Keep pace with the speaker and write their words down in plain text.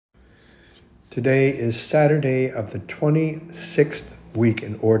Today is Saturday of the 26th week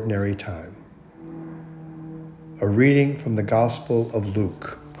in Ordinary Time. A reading from the Gospel of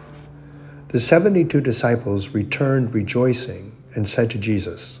Luke. The 72 disciples returned rejoicing and said to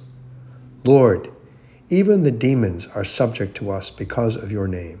Jesus, "Lord, even the demons are subject to us because of your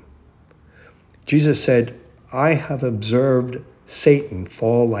name." Jesus said, "I have observed Satan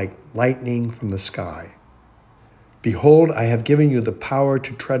fall like lightning from the sky. Behold, I have given you the power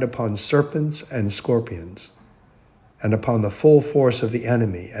to tread upon serpents and scorpions, and upon the full force of the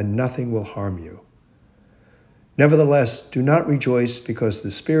enemy, and nothing will harm you. Nevertheless, do not rejoice because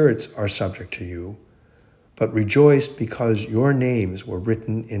the spirits are subject to you, but rejoice because your names were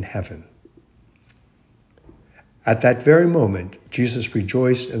written in heaven." At that very moment, Jesus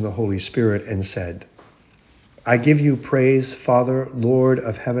rejoiced in the Holy Spirit and said, "I give you praise, Father, Lord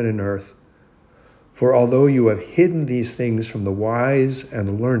of heaven and earth, for although you have hidden these things from the wise and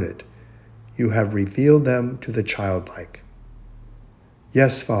the learned, you have revealed them to the childlike.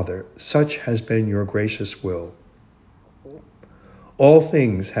 Yes, Father, such has been your gracious will. All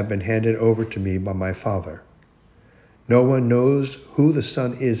things have been handed over to me by my Father. No one knows who the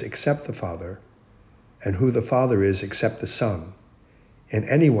Son is except the Father, and who the Father is except the Son, and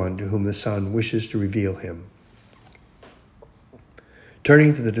anyone to whom the Son wishes to reveal him."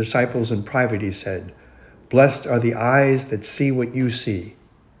 Turning to the disciples in private, he said, "Blessed are the eyes that see what you see.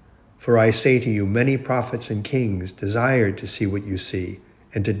 For I say to you, many prophets and kings desired to see what you see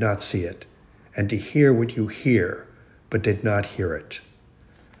and did not see it, and to hear what you hear, but did not hear it."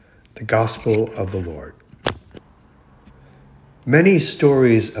 The Gospel of the Lord. Many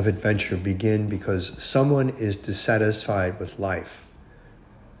stories of adventure begin because someone is dissatisfied with life.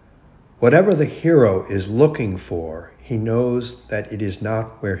 Whatever the hero is looking for, he knows that it is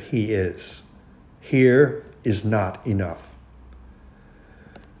not where he is. Here is not enough.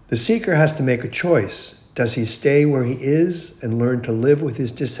 The seeker has to make a choice. Does he stay where he is and learn to live with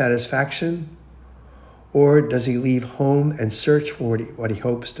his dissatisfaction? Or does he leave home and search for what he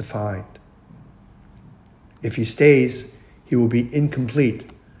hopes to find? If he stays, he will be incomplete.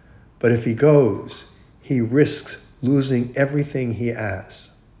 But if he goes, he risks losing everything he has.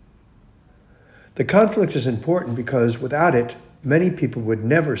 The conflict is important because without it, many people would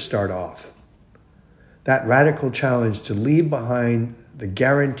never start off. That radical challenge to leave behind the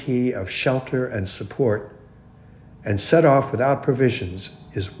guarantee of shelter and support and set off without provisions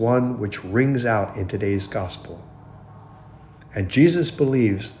is one which rings out in today's gospel. And Jesus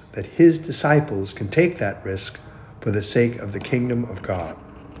believes that his disciples can take that risk for the sake of the kingdom of God.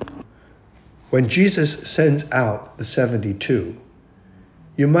 When Jesus sends out the 72,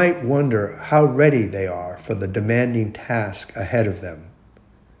 you might wonder how ready they are for the demanding task ahead of them.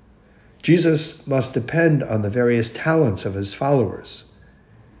 Jesus must depend on the various talents of his followers.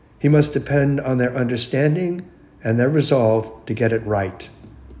 He must depend on their understanding and their resolve to get it right.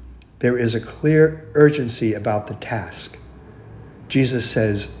 There is a clear urgency about the task. Jesus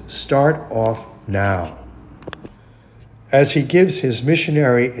says, "Start off now." As he gives his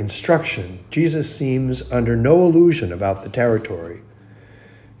missionary instruction, Jesus seems under no illusion about the territory.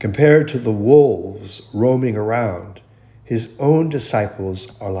 Compared to the wolves roaming around, his own disciples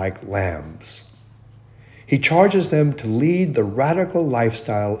are like lambs. He charges them to lead the radical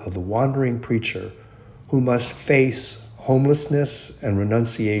lifestyle of the wandering preacher who must face homelessness and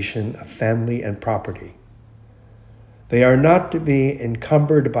renunciation of family and property. They are not to be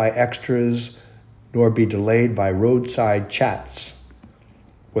encumbered by extras nor be delayed by roadside chats.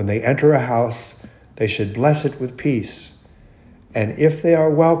 When they enter a house, they should bless it with peace. And if they are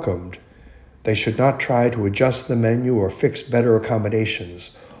welcomed, they should not try to adjust the menu or fix better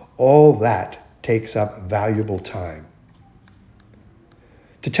accommodations. All that takes up valuable time.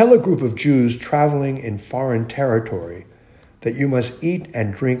 To tell a group of Jews traveling in foreign territory that you must eat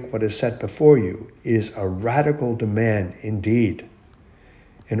and drink what is set before you is a radical demand indeed.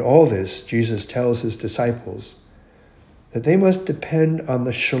 In all this, Jesus tells his disciples that they must depend on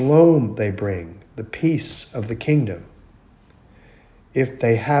the shalom they bring, the peace of the kingdom. If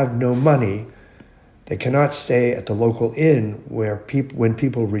they have no money, they cannot stay at the local inn when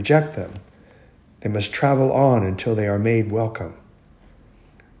people reject them. They must travel on until they are made welcome.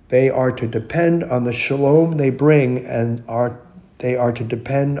 They are to depend on the shalom they bring, and they are to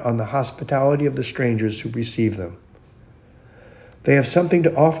depend on the hospitality of the strangers who receive them. They have something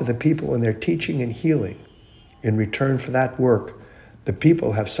to offer the people in their teaching and healing. In return for that work, the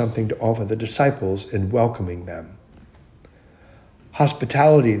people have something to offer the disciples in welcoming them.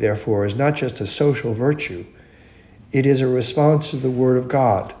 Hospitality, therefore, is not just a social virtue. It is a response to the Word of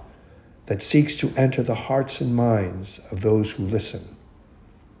God that seeks to enter the hearts and minds of those who listen.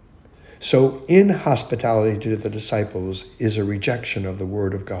 So inhospitality to the disciples is a rejection of the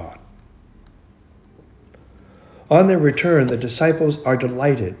word of God. On their return, the disciples are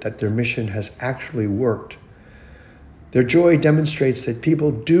delighted that their mission has actually worked. Their joy demonstrates that people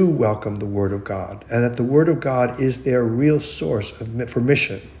do welcome the word of God and that the word of God is their real source for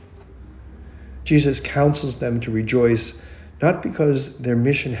mission. Jesus counsels them to rejoice not because their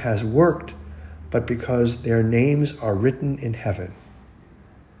mission has worked, but because their names are written in heaven.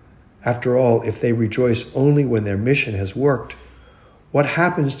 After all, if they rejoice only when their mission has worked, what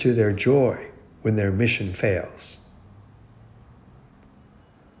happens to their joy when their mission fails?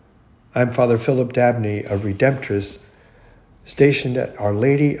 I'm Father Philip Dabney, a Redemptorist, stationed at Our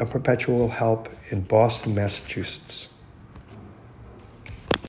Lady of Perpetual Help in Boston, Massachusetts.